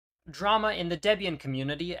Drama in the Debian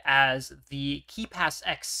community as the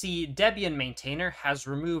KeepassXC Debian maintainer has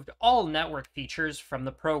removed all network features from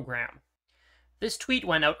the program. This tweet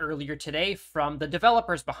went out earlier today from the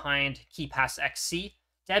developers behind KeepassXC.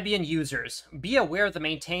 Debian users, be aware the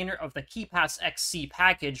maintainer of the KeepassXC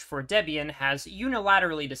package for Debian has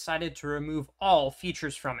unilaterally decided to remove all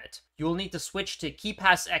features from it. You will need to switch to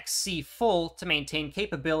KeepassXC full to maintain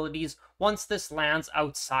capabilities once this lands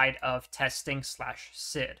outside of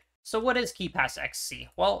testing/SID. So what is KeepassXC?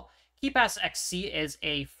 Well, KeepassXC is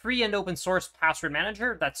a free and open source password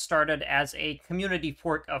manager that started as a community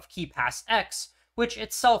port of KeepassX, which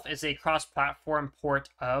itself is a cross-platform port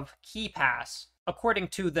of KeePass. According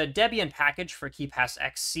to the Debian package for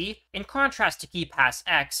KeepassXC, in contrast to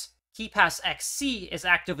KeepassX, KeepassXC is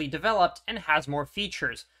actively developed and has more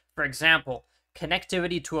features. For example,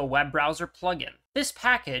 connectivity to a web browser plugin. This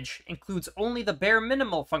package includes only the bare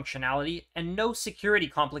minimal functionality and no security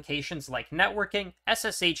complications like networking,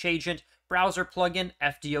 SSH agent, browser plugin,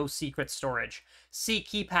 FDO secret storage. See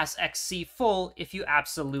KeepassXC full if you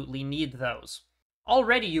absolutely need those.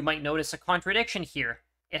 Already you might notice a contradiction here.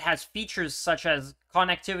 It has features such as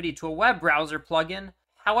connectivity to a web browser plugin,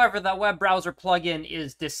 however that web browser plugin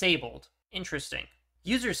is disabled. Interesting.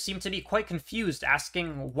 Users seem to be quite confused,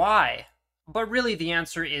 asking why? But really the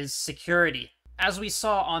answer is security. As we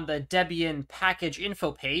saw on the Debian package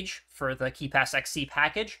info page for the KeepassXC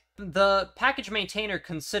package, the package maintainer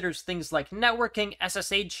considers things like networking,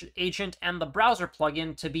 SSH agent, and the browser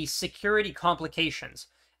plugin to be security complications,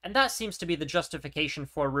 and that seems to be the justification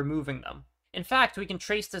for removing them. In fact, we can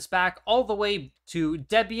trace this back all the way to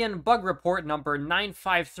Debian bug report number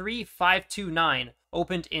 953529,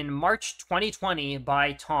 opened in March 2020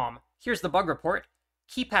 by Tom. Here's the bug report.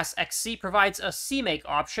 KeepassXC provides a CMake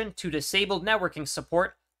option to disable networking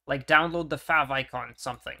support, like download the favicon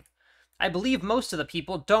something. I believe most of the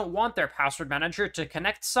people don't want their password manager to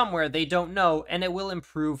connect somewhere they don't know, and it will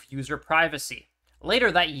improve user privacy.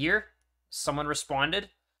 Later that year, someone responded,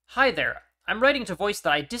 "Hi there. I'm writing to voice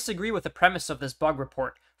that I disagree with the premise of this bug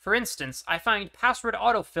report. For instance, I find password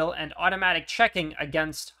autofill and automatic checking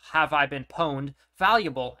against have I been pwned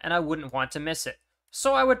valuable, and I wouldn't want to miss it.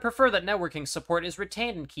 So I would prefer that networking support is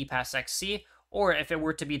retained in KeepassXC, or if it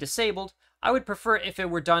were to be disabled, I would prefer if it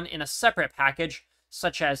were done in a separate package,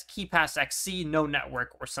 such as KeepassXC no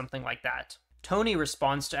network or something like that." Tony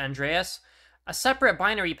responds to Andreas, "A separate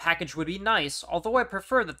binary package would be nice, although I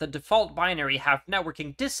prefer that the default binary have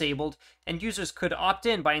networking disabled, and users could opt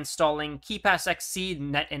in by installing KeepassXC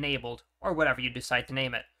net enabled, or whatever you decide to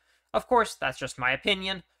name it. Of course, that's just my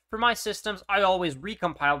opinion. For my systems, I always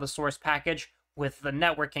recompile the source package with the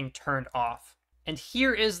networking turned off." And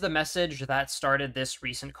here is the message that started this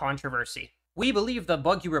recent controversy. "We believe the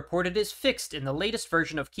bug you reported is fixed in the latest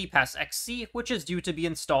version of KeepassXC, which is due to be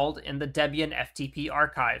installed in the Debian FTP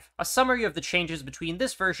archive. A summary of the changes between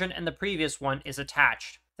this version and the previous one is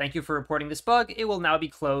attached. Thank you for reporting this bug, it will now be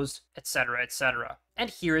closed, etc, etc. And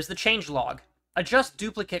here is the changelog. Adjust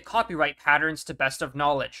duplicate copyright patterns to best of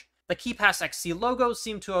knowledge. The KeepassXC logo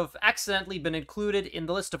seem to have accidentally been included in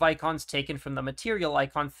the list of icons taken from the material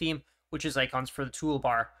icon theme, which is icons for the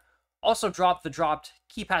toolbar. Also drop the dropped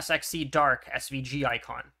KeepassXC dark SVG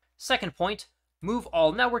icon. Second point, move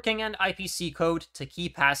all networking and IPC code to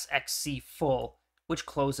KeepassXC full, which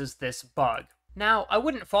closes this bug. Now, I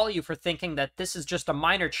wouldn't fault you for thinking that this is just a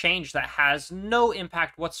minor change that has no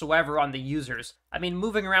impact whatsoever on the users. I mean,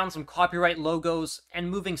 moving around some copyright logos and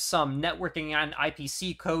moving some networking and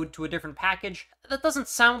IPC code to a different package, that doesn't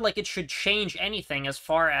sound like it should change anything as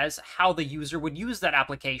far as how the user would use that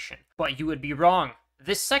application. But you would be wrong.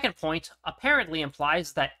 This second point apparently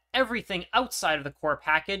implies that everything outside of the core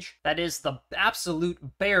package, that is the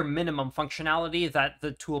absolute bare minimum functionality that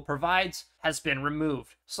the tool provides, has been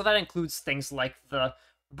removed. So that includes things like the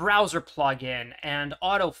browser plugin and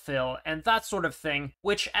autofill and that sort of thing,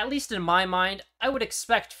 which, at least in my mind, I would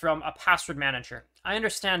expect from a password manager. I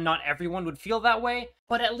understand not everyone would feel that way,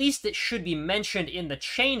 but at least it should be mentioned in the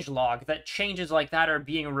changelog that changes like that are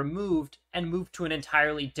being removed and moved to an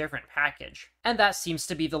entirely different package. And that seems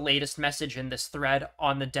to be the latest message in this thread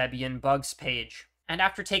on the Debian bugs page. And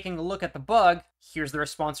after taking a look at the bug, here's the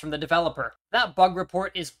response from the developer. That bug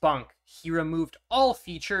report is bunk. He removed all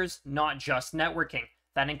features, not just networking.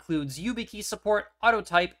 That includes YubiKey support,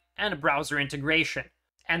 autotype, and browser integration.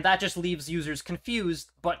 And that just leaves users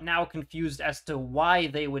confused, but now confused as to why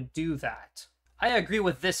they would do that. I agree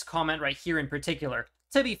with this comment right here in particular.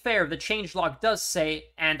 To be fair, the changelog does say,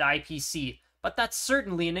 and IPC, but that's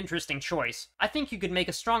certainly an interesting choice. I think you could make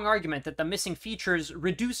a strong argument that the missing features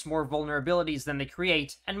reduce more vulnerabilities than they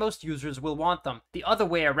create, and most users will want them. The other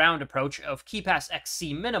way around approach of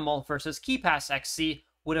KeepassXC minimal versus KeepassXC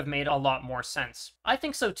would have made a lot more sense. I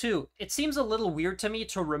think so too. It seems a little weird to me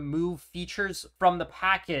to remove features from the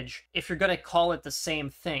package if you're gonna call it the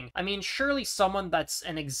same thing. I mean, surely someone that's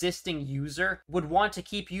an existing user would want to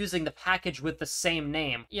keep using the package with the same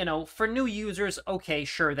name. You know, for new users, okay,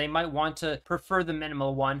 sure, they might want to prefer the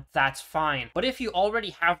minimal one, that's fine. But if you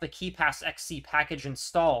already have the KeepassXC package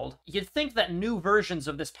installed, you'd think that new versions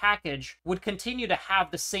of this package would continue to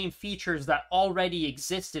have the same features that already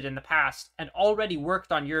existed in the past and already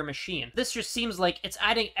worked on your machine. This just seems like it's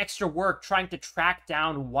adding extra work trying to track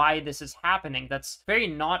down why this is happening that's very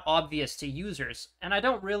not obvious to users, and I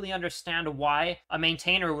don't really understand why a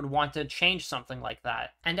maintainer would want to change something like that.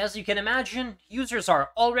 And as you can imagine, users are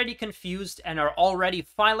already confused and are already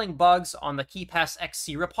filing bugs on the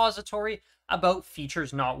KeepassXC repository about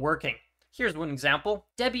features not working. Here's one example.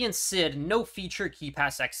 Debian SID no feature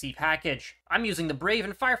KeepassXC package. I'm using the Brave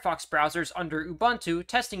and Firefox browsers under Ubuntu,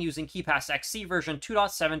 testing using KeepassXC version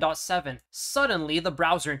 2.7.7. Suddenly, the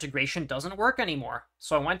browser integration doesn't work anymore.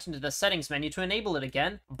 So I went into the settings menu to enable it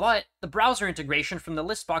again, but the browser integration from the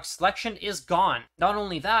list box selection is gone. Not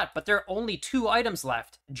only that, but there are only two items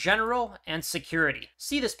left, General and Security.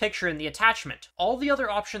 See this picture in the attachment. All the other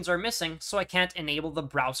options are missing, so I can't enable the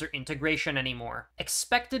browser integration anymore.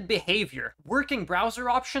 Expected behavior, working browser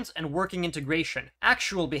options and working integration.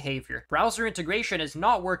 Actual behavior, browser integration is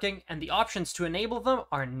not working and the options to enable them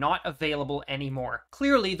are not available anymore.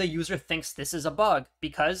 Clearly, the user thinks this is a bug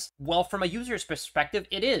because, well, from a user's perspective,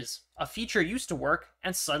 it is. A feature used to work,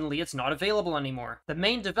 and suddenly it's not available anymore. The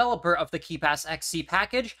main developer of the KeepassXC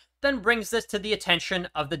package then brings this to the attention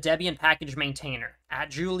of the Debian package maintainer,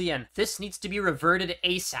 @Julian. This needs to be reverted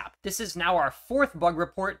ASAP. This is now our fourth bug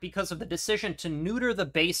report because of the decision to neuter the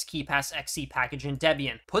base KeepassXC package in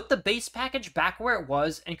Debian. Put the base package back where it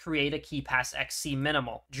was and create a KeepassXC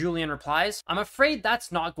minimal. Julian replies, I'm afraid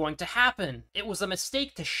that's not going to happen. It was a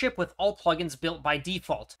mistake to ship with all plugins built by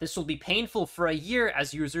default. This will be painful for a year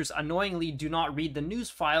as users annoyingly do not read the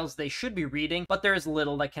news files they should be reading, but there is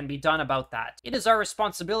little that can be done about that. It is our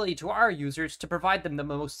responsibility to our users to provide them the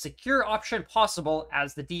most secure option possible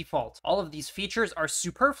as the default. All of these features are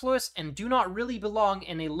superfluous and do not really belong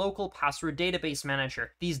in a local password database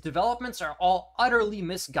manager. These developments are all utterly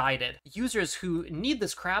misguided. Users who need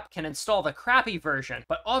this crap can install the crappy version,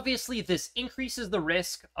 but obviously this increases the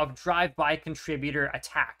risk of drive-by contributor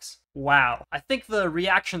attacks. Wow. I think the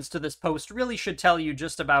reactions to this post really should tell you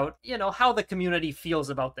just about, how the community feels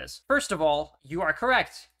about this. First of all, you are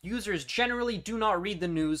correct. Users generally do not read the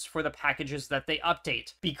news for the packages that they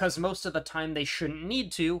update, because most of the time they shouldn't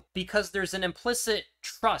need to, because there's an implicit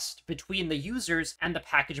trust between the users and the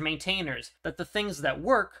package maintainers that the things that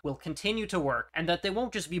work will continue to work, and that they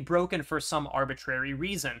won't just be broken for some arbitrary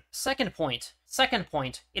reason. Second point,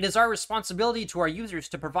 it is our responsibility to our users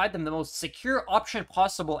to provide them the most secure option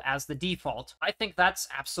possible as the default. I think that's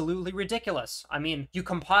absolutely ridiculous. I mean, you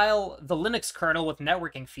compile the Linux kernel with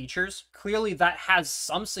networking features. Clearly that has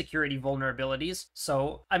some security vulnerabilities.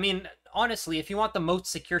 So, I mean, honestly, if you want the most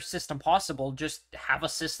secure system possible, just have a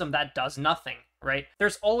system that does nothing, right?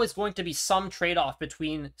 There's always going to be some trade-off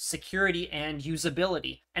between security and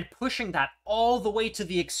usability, and pushing that all the way to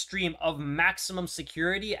the extreme of maximum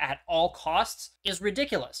security at all costs is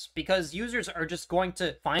ridiculous, because users are just going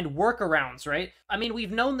to find workarounds, right? I mean, we've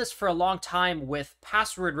known this for a long time with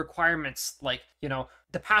password requirements, like,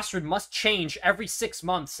 the password must change every 6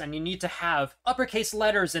 months and you need to have uppercase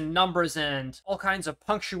letters and numbers and all kinds of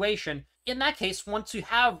punctuation. In that case, once you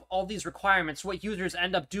have all these requirements, what users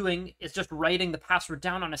end up doing is just writing the password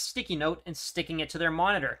down on a sticky note and sticking it to their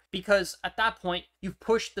monitor. Because at that point, you've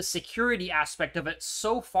pushed the security aspect of it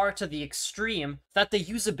so far to the extreme that the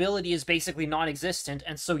usability is basically non-existent,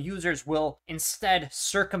 and so users will instead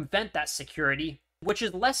circumvent that security, which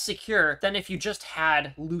is less secure than if you just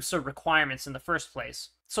had looser requirements in the first place.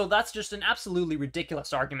 So that's just an absolutely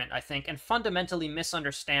ridiculous argument, I think, and fundamentally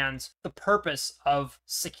misunderstands the purpose of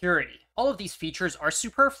security. All of these features are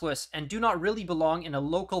superfluous and do not really belong in a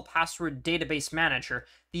local password database manager.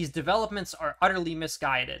 These developments are utterly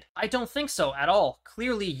misguided. I don't think so at all.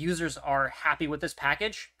 Clearly, users are happy with this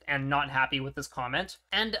package and not happy with this comment.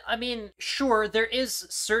 And I mean, sure, there is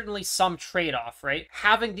certainly some trade-off, right?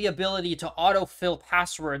 Having the ability to autofill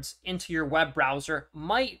passwords into your web browser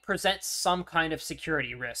might present some kind of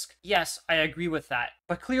security risk. Yes, I agree with that,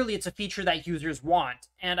 but clearly it's a feature that users want,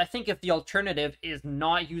 and I think if the alternative is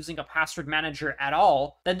not using a password manager at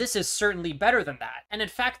all, then this is certainly better than that. And in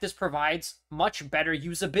fact, this provides much better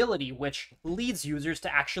usability, which leads users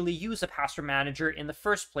to actually use a password manager in the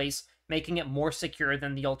first place, making it more secure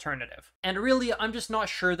than the alternative. And really, I'm just not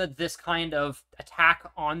sure that this kind of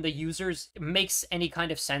attack on the users makes any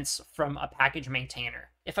kind of sense from a package maintainer.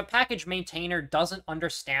 If a package maintainer doesn't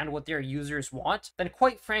understand what their users want, then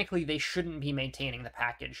quite frankly, they shouldn't be maintaining the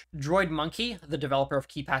package. Droid Monkey, the developer of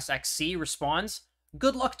KeepassXC, responds,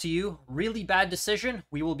 "Good luck to you. Really bad decision.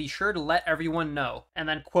 We will be sure to let everyone know." And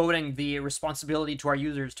then quoting the responsibility to our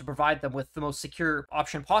users to provide them with the most secure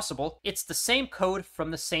option possible, "It's the same code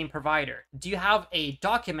from the same provider. Do you have a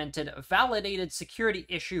documented, validated security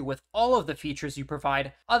issue with all of the features you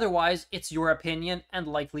provide? Otherwise, it's your opinion and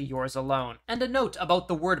likely yours alone." And a note about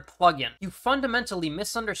the word plugin. You fundamentally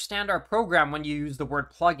misunderstand our program when you use the word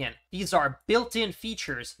plugin. These are built-in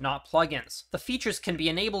features, not plugins. The features can be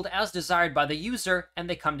enabled as desired by the user, and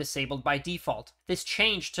they come disabled by default. This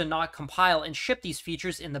change to not compile and ship these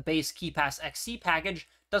features in the base KeepassXC package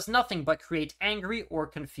does nothing but create angry or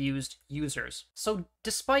confused users. So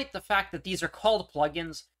despite the fact that these are called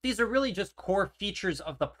plugins, these are really just core features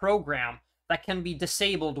of the program that can be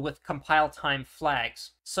disabled with compile time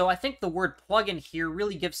flags. So I think the word plugin here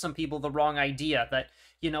really gives some people the wrong idea that,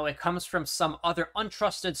 it comes from some other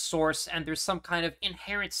untrusted source and there's some kind of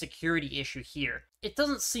inherent security issue here. It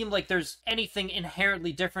doesn't seem like there's anything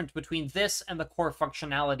inherently different between this and the core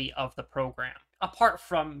functionality of the program, apart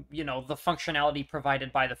from, the functionality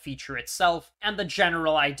provided by the feature itself and the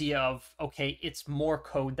general idea of, okay, it's more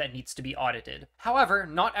code that needs to be audited. However,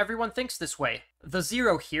 not everyone thinks this way. The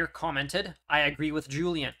Zero here commented, "I agree with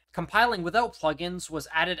Julian. Compiling without plugins was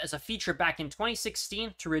added as a feature back in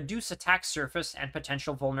 2016 to reduce attack surface and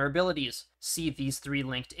potential vulnerabilities. See these 3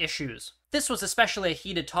 linked issues." This was especially a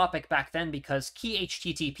heated topic back then because key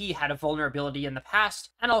HTTP had a vulnerability in the past,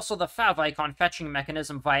 and also the favicon fetching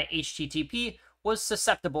mechanism via HTTP was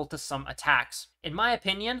susceptible to some attacks. In my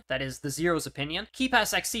opinion, that is the Zero's opinion,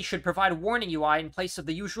 KeepassXC should provide a warning UI in place of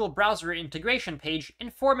the usual browser integration page,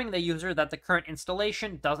 informing the user that the current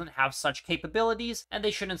installation doesn't have such capabilities and they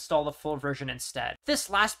should install the full version instead. This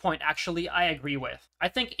last point, actually, I agree with. I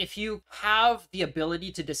think if you have the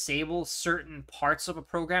ability to disable certain parts of a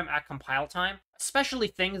program at compile time, especially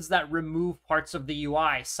things that remove parts of the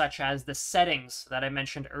UI, such as the settings that I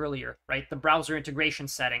mentioned earlier, right? The browser integration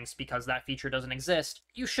settings, because that feature doesn't exist,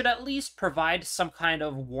 you should at least provide some kind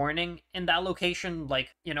of warning in that location,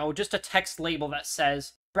 like, just a text label that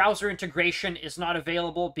says, browser integration is not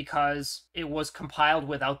available because it was compiled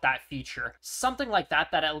without that feature. Something like that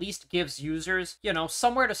that at least gives users,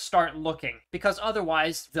 somewhere to start looking, because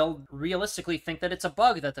otherwise they'll realistically think that it's a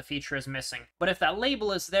bug that the feature is missing. But if that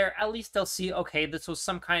label is there, at least they'll see, okay, this was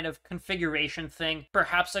some kind of configuration thing.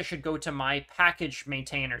 Perhaps I should go to my package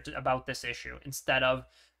maintainer about this issue instead of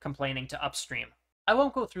complaining to upstream. I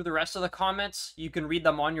won't go through the rest of the comments. You can read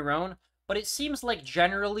them on your own. But it seems like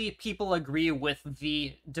generally people agree with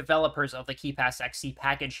the developers of the KeepassXC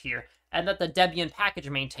package here, and that the Debian package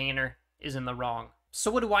maintainer is in the wrong. So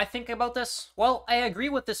what do I think about this? Well, I agree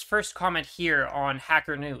with this first comment here on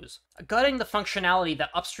Hacker News. Gutting the functionality that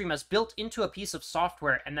Upstream has built into a piece of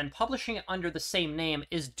software and then publishing it under the same name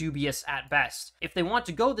is dubious at best. If they want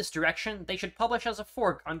to go this direction, they should publish as a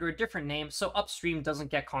fork under a different name so Upstream doesn't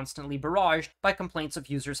get constantly barraged by complaints of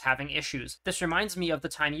users having issues. This reminds me of the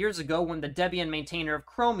time years ago when the Debian maintainer of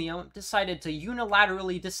Chromium decided to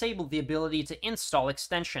unilaterally disable the ability to install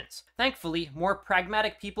extensions. Thankfully, more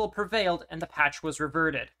pragmatic people prevailed and the patch was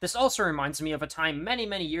reverted. This also reminds me of a time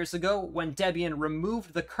many years ago when Debian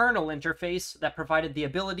removed the kernel interface that provided the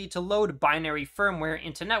ability to load binary firmware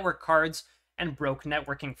into network cards and broke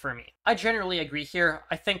networking for me. I generally agree here.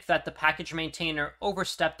 I think that the package maintainer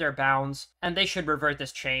overstepped their bounds and they should revert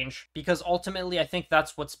this change because ultimately I think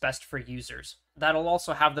that's what's best for users. That'll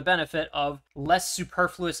also have the benefit of less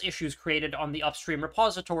superfluous issues created on the Upstream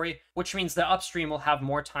repository, which means that Upstream will have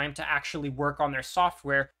more time to actually work on their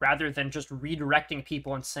software rather than just redirecting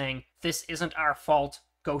people and saying, this isn't our fault,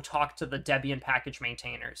 go talk to the Debian package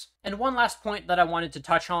maintainers. And one last point that I wanted to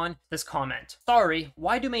touch on, this comment. Sorry,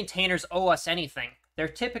 why do maintainers owe us anything? They're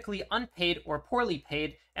typically unpaid or poorly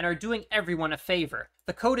paid and are doing everyone a favor.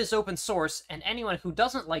 The code is open source, and anyone who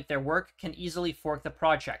doesn't like their work can easily fork the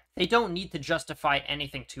project. They don't need to justify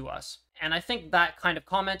anything to us. And I think that kind of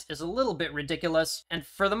comment is a little bit ridiculous, and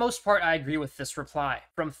for the most part I agree with this reply.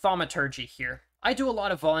 From Thaumaturgy here. I do a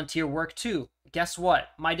lot of volunteer work too. Guess what?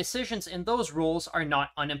 My decisions in those roles are not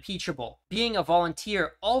unimpeachable. Being a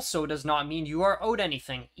volunteer also does not mean you are owed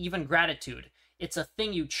anything, even gratitude. It's a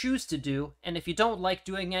thing you choose to do, and if you don't like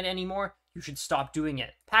doing it anymore, you should stop doing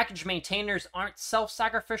it. Package maintainers aren't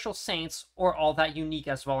self-sacrificial saints or all that unique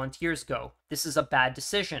as volunteers go. This is a bad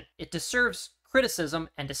decision. It deserves criticism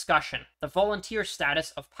and discussion. The volunteer status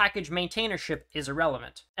of package maintainership is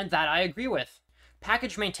irrelevant, and that I agree with.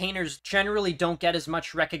 Package maintainers generally don't get as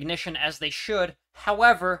much recognition as they should.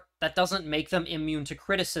 However, that doesn't make them immune to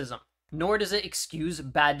criticism, nor does it excuse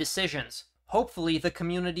bad decisions. Hopefully, the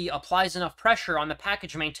community applies enough pressure on the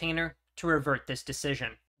package maintainer to revert this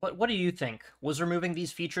decision. But what do you think? Was removing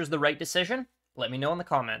these features the right decision? Let me know in the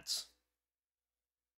comments.